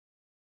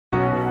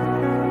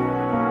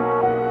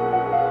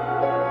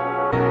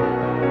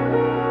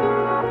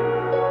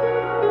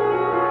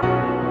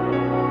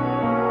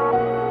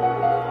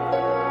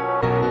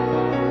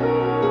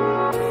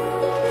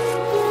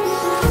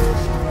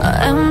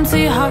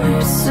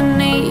hearts and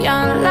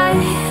neon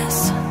lights.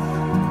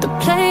 They're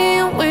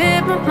playing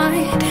with my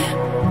mind.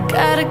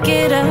 Gotta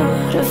get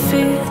out of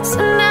here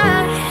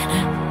tonight.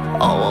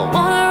 Oh, I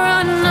wanna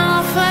run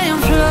off and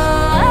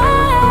fly.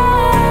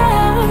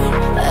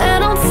 And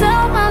I'll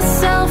tell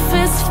myself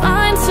it's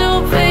fine to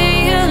be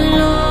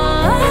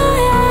alone,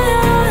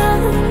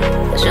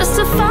 just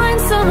to find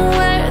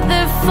somewhere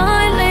that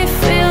finally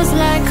feels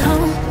like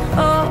home.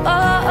 Oh,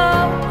 oh,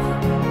 oh.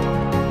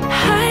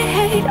 I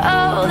hate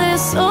all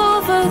this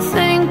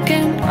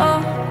overthinking.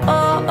 Oh,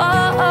 oh,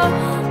 oh, oh.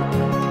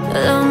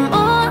 The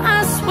more I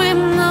swim,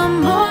 the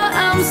more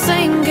I'm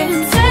sinking.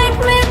 Take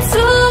me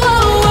to a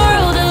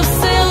world of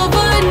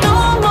silver. No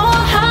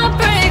more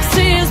heartbreaks,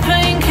 tears,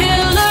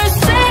 painkillers.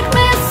 Take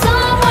me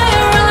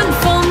somewhere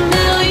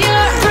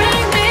unfamiliar.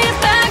 Bring me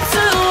back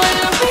to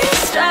where we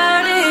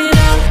started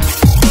out.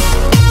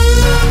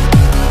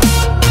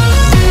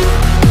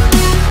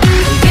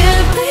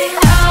 Get me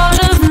out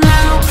of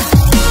now,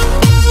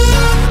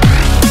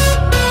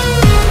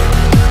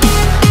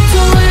 to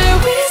where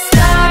we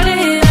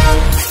started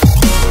out.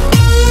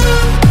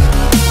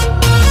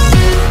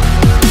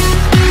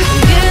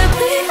 Get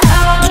me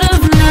out of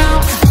now,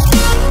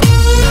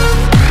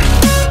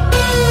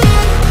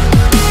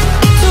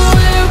 to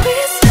where we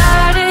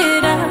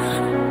started out.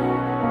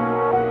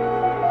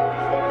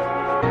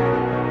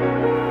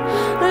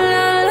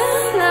 La la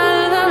la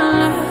la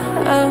la,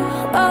 oh,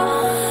 oh.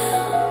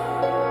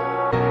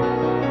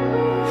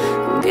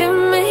 Get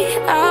me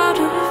out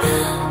of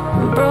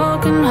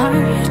broken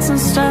hearts and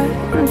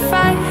starting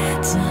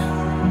fights,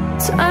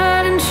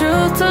 turning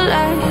truth to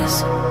lies.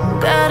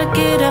 Gotta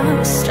get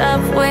up,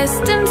 stop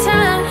wasting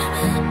time.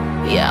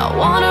 Yeah, I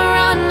wanna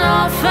run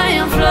off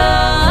and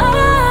fly.